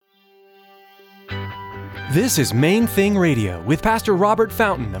This is Main Thing Radio with Pastor Robert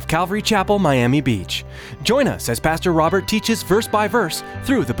Fountain of Calvary Chapel, Miami Beach. Join us as Pastor Robert teaches verse by verse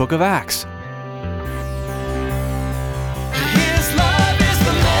through the book of Acts. His love is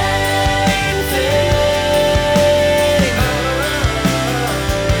the main thing.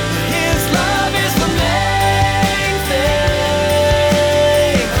 His love is the main thing.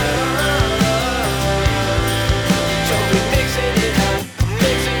 So we're mixing it up,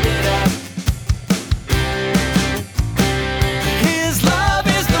 mixing it up. His love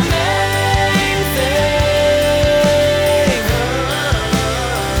is the main thing.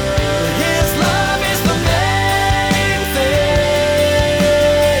 His love is the main thing.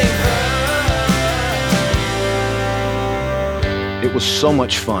 It was so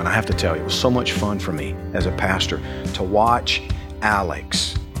much fun, I have to tell you, it was so much fun for me as a pastor to watch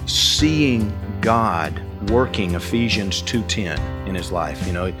Alex seeing God working Ephesians 2:10 in his life.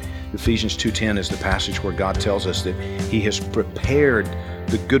 You know, Ephesians 2:10 is the passage where God tells us that He has prepared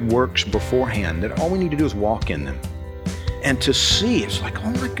the good works beforehand, that all we need to do is walk in them. And to see, it's like, oh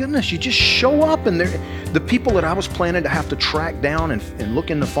my goodness, you just show up and the people that I was planning to have to track down and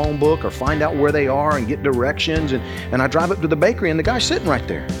look in the phone book or find out where they are and get directions, and I drive up to the bakery and the guy's sitting right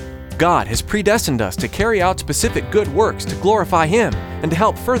there. God has predestined us to carry out specific good works to glorify Him and to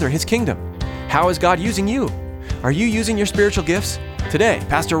help further His kingdom. How is God using you? Are you using your spiritual gifts? Today,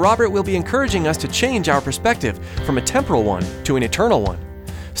 Pastor Robert will be encouraging us to change our perspective from a temporal one to an eternal one.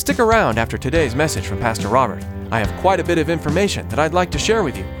 Stick around after today's message from Pastor Robert. I have quite a bit of information that I'd like to share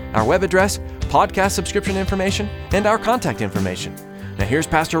with you. Our web address, podcast subscription information, and our contact information. Now here's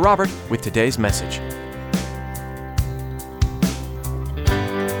Pastor Robert with today's message.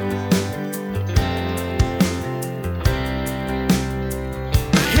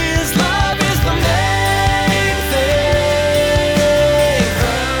 His love is the main thing.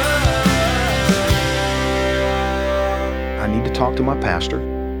 I need to talk to my pastor.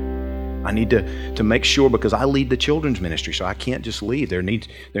 I need to make sure, because I lead the children's ministry, so I can't just leave. There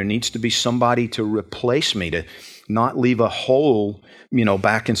needs to be somebody to replace me, to not leave a hole,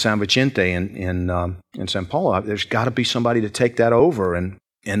 back in San Vicente in San Paulo. There's got to be somebody to take that over, and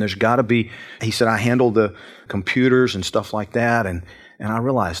there's got to be. He said, I handle the computers and stuff like that, and I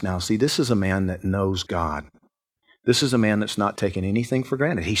realize now, see, this is a man that knows God. This is a man that's not taking anything for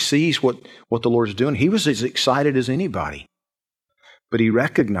granted. He sees what the Lord's doing. He was as excited as anybody. But he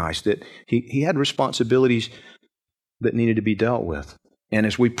recognized that he had responsibilities that needed to be dealt with. And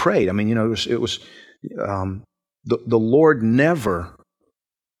as we prayed, the Lord never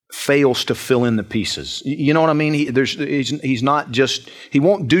fails to fill in the pieces. You know what I mean? He's not just, He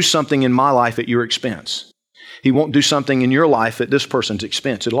won't do something in my life at your expense. He won't do something in your life at this person's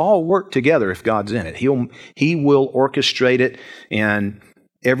expense. It'll all work together if God's in it. He will orchestrate it, and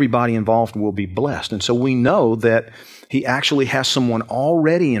everybody involved will be blessed. And so we know that He actually has someone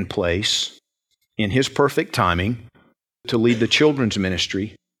already in place in His perfect timing to lead the children's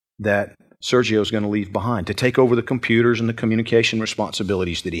ministry that Sergio is going to leave behind, to take over the computers and the communication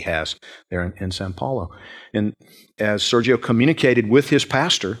responsibilities that he has there in San Paulo. And as Sergio communicated with his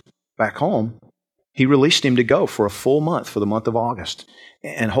pastor back home, he released him to go for a full month, for the month of August,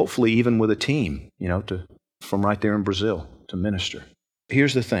 and hopefully even with a team, from right there in Brazil to minister.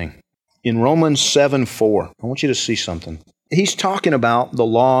 Here's the thing. In Romans 7:4, I want you to see something. He's talking about the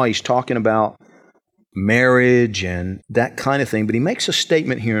law, he's talking about marriage and that kind of thing, but he makes a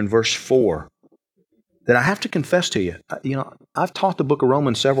statement here in verse 4 that I have to confess to you. I've taught the book of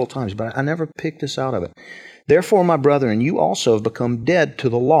Romans several times, but I never picked this out of it. Therefore, my brethren, you also have become dead to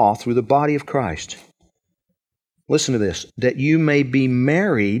the law through the body of Christ. Listen to this, that you may be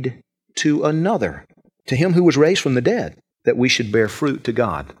married to another, to Him who was raised from the dead, that we should bear fruit to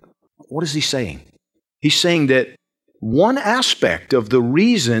God. What is he saying? He's saying that one aspect of the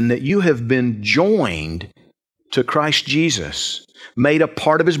reason that you have been joined to Christ Jesus, made a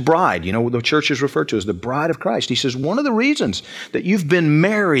part of His bride, the church is referred to as the bride of Christ. He says one of the reasons that you've been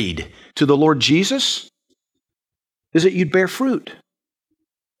married to the Lord Jesus is that you'd bear fruit.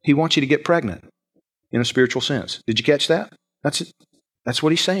 He wants you to get pregnant in a spiritual sense. Did you catch that? That's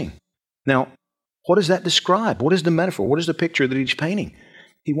what he's saying. Now, what does that describe? What is the metaphor? What is the picture that he's painting?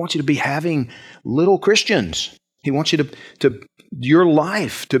 He wants you to be having little Christians. He wants you to your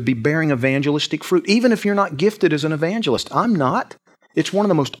life to be bearing evangelistic fruit, even if you're not gifted as an evangelist. I'm not. It's one of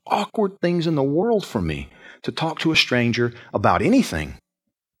the most awkward things in the world for me to talk to a stranger about anything,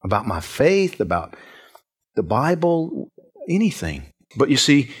 about my faith, about the Bible, anything. But you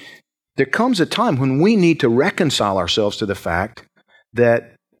see, there comes a time when we need to reconcile ourselves to the fact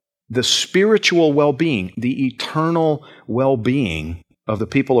that the spiritual well-being, the eternal well-being of the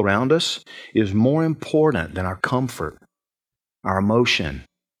people around us is more important than our comfort, our emotion,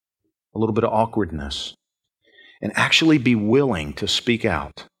 a little bit of awkwardness, and actually be willing to speak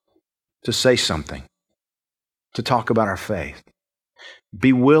out, to say something, to talk about our faith.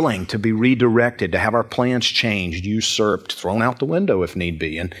 Be willing to be redirected, to have our plans changed, usurped, thrown out the window if need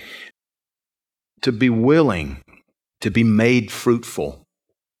be, and to be willing to be made fruitful.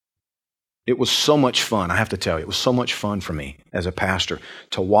 It was so much fun, I have to tell you, it was so much fun for me as a pastor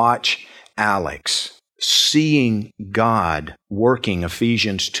to watch Alex seeing God working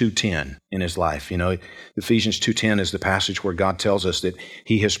Ephesians 2:10 in his life. You know, Ephesians 2:10 is the passage where God tells us that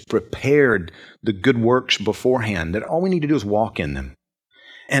He has prepared the good works beforehand, that all we need to do is walk in them.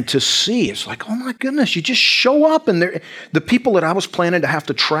 And to see, it's like, oh my goodness, you just show up and the people that I was planning to have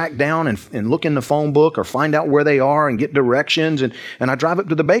to track down and look in the phone book or find out where they are and get directions. And I drive up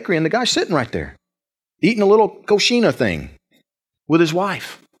to the bakery and the guy's sitting right there, eating a little koshina thing with his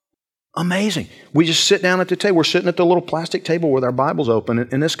wife. Amazing. We just sit down at the table. We're sitting at the little plastic table with our Bibles open.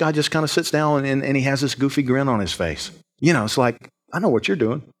 And this guy just kind of sits down and he has this goofy grin on his face. You know, it's like, I know what you're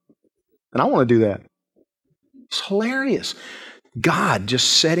doing. And I want to do that. It's hilarious. God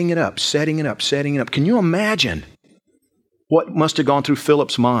just setting it up. Can you imagine what must have gone through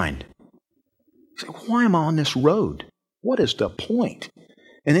Philip's mind? He's like, why am I on this road? What is the point?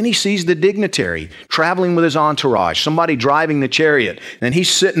 And then he sees the dignitary traveling with his entourage, somebody driving the chariot, and he's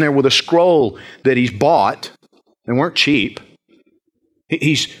sitting there with a scroll that he's bought. They weren't cheap.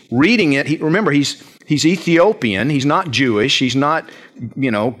 He's reading it. Remember, he's Ethiopian. He's not Jewish. He's not,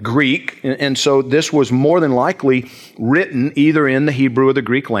 Greek. And so this was more than likely written either in the Hebrew or the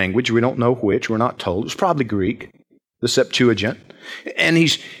Greek language. We don't know which. We're not told. It was probably Greek, the Septuagint. And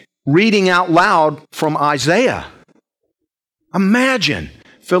he's reading out loud from Isaiah. Imagine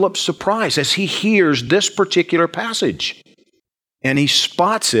Philip's surprise as he hears this particular passage. And he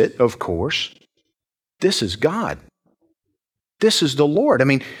spots it, of course. This is God. This is the Lord. I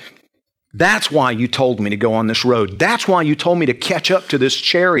mean, that's why you told me to go on this road. That's why you told me to catch up to this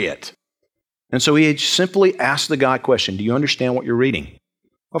chariot. And so he simply asked the guy a question. Do you understand what you're reading?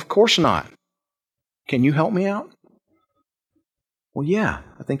 Of course not. Can you help me out? Well, yeah,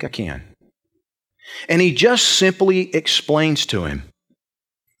 I think I can. And he just simply explains to him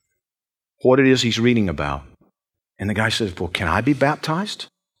what it is he's reading about. And the guy says, well, can I be baptized?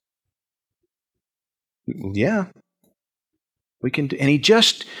 Well, yeah. We can do, and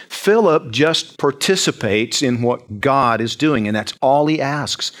Philip just participates in what God is doing, and that's all he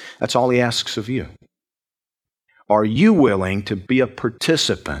asks. That's all he asks of you. Are you willing to be a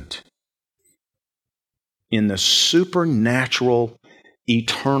participant in the supernatural,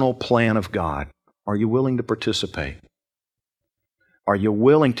 eternal plan of God? Are you willing to participate? Are you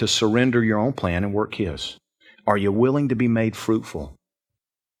willing to surrender your own plan and work His? Are you willing to be made fruitful?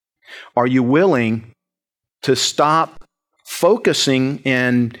 Are you willing to stop focusing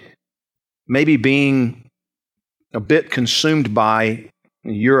and maybe being a bit consumed by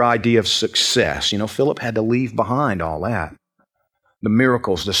your idea of success? Philip had to leave behind all that. The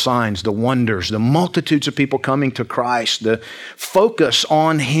miracles, the signs, the wonders, the multitudes of people coming to Christ, the focus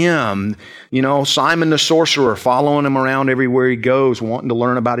on Him. Simon the sorcerer following Him around everywhere he goes, wanting to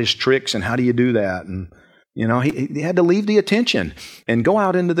learn about his tricks and how do you do that. And, he had to leave the attention and go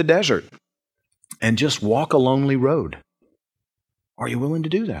out into the desert and just walk a lonely road. Are you willing to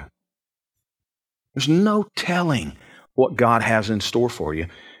do that? There's no telling what God has in store for you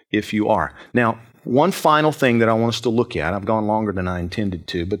if you are. Now, one final thing that I want us to look at, I've gone longer than I intended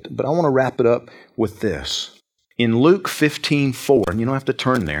to, but I want to wrap it up with this. In Luke 15:4, and you don't have to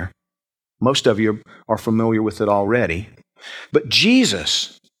turn there. Most of you are familiar with it already. But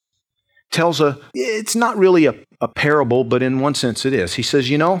Jesus tells it's not really a parable, but in one sense it is. He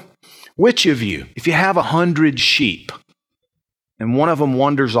says, which of you, if you have 100 sheep, and one of them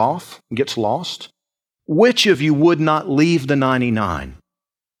wanders off and gets lost, which of you would not leave the 99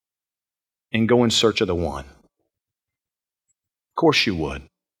 and go in search of the one? Of course you would.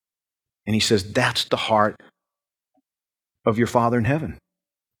 And he says, that's the heart of your Father in heaven.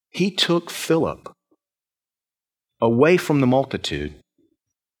 He took Philip away from the multitude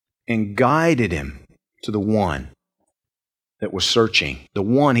and guided him to the one that was searching, the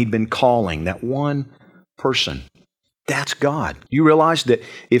one he'd been calling, that one person. That's God. You realize that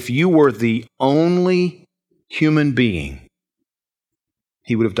if you were the only human being,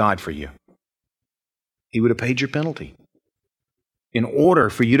 He would have died for you. He would have paid your penalty in order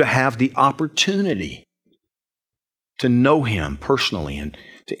for you to have the opportunity to know Him personally and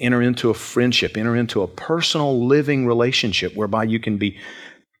to enter into a friendship, enter into a personal living relationship whereby you can be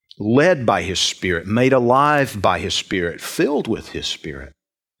led by His Spirit, made alive by His Spirit, filled with His Spirit.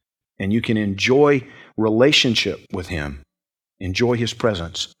 And you can enjoy relationship with Him, enjoy His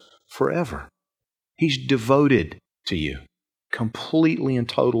presence forever. He's devoted to you, completely and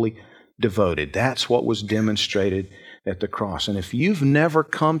totally devoted. That's what was demonstrated at the cross. And if you've never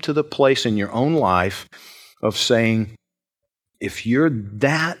come to the place in your own life of saying, if you're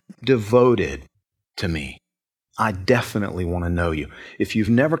that devoted to me, I definitely want to know you. If you've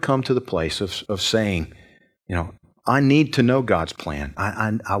never come to the place of saying, I need to know God's plan.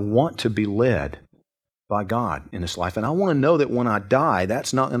 I want to be led by God in this life. And I want to know that when I die,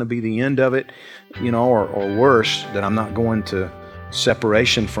 that's not going to be the end of it, or worse, that I'm not going to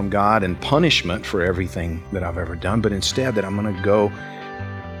separation from God and punishment for everything that I've ever done, but instead that I'm going to go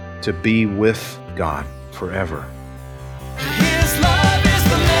to be with God forever. His love is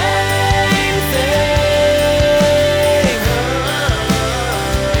the main thing.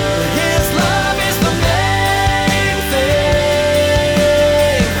 His love is the main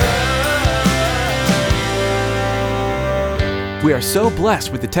thing. We are so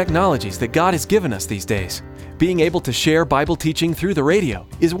blessed with the technologies that God has given us these days. Being able to share Bible teaching through the radio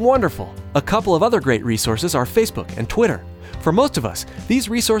is wonderful. A couple of other great resources are Facebook and Twitter. For most of us, these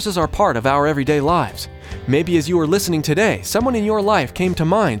resources are part of our everyday lives. Maybe as you are listening today, someone in your life came to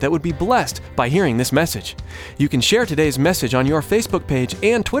mind that would be blessed by hearing this message. You can share today's message on your Facebook page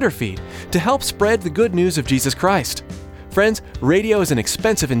and Twitter feed to help spread the good news of Jesus Christ. Friends, radio is an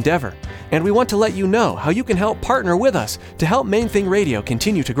expensive endeavor, and we want to let you know how you can help partner with us to help Main Thing Radio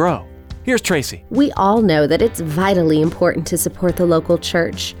continue to grow. Here's Tracy. We all know that it's vitally important to support the local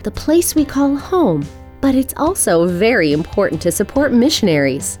church, the place we call home. But it's also very important to support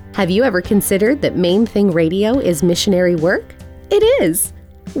missionaries. Have you ever considered that Main Thing Radio is missionary work? It is.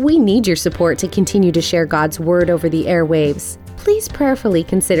 We need your support to continue to share God's Word over the airwaves. Please prayerfully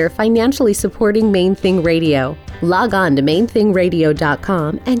consider financially supporting Main Thing Radio. Log on to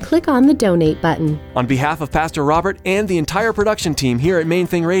mainthingradio.com and click on the donate button. On behalf of Pastor Robert and the entire production team here at Main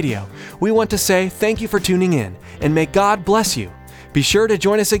Thing Radio, we want to say thank you for tuning in, and may God bless you. Be sure to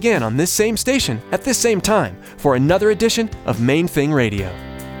join us again on this same station at this same time for another edition of Main Thing Radio.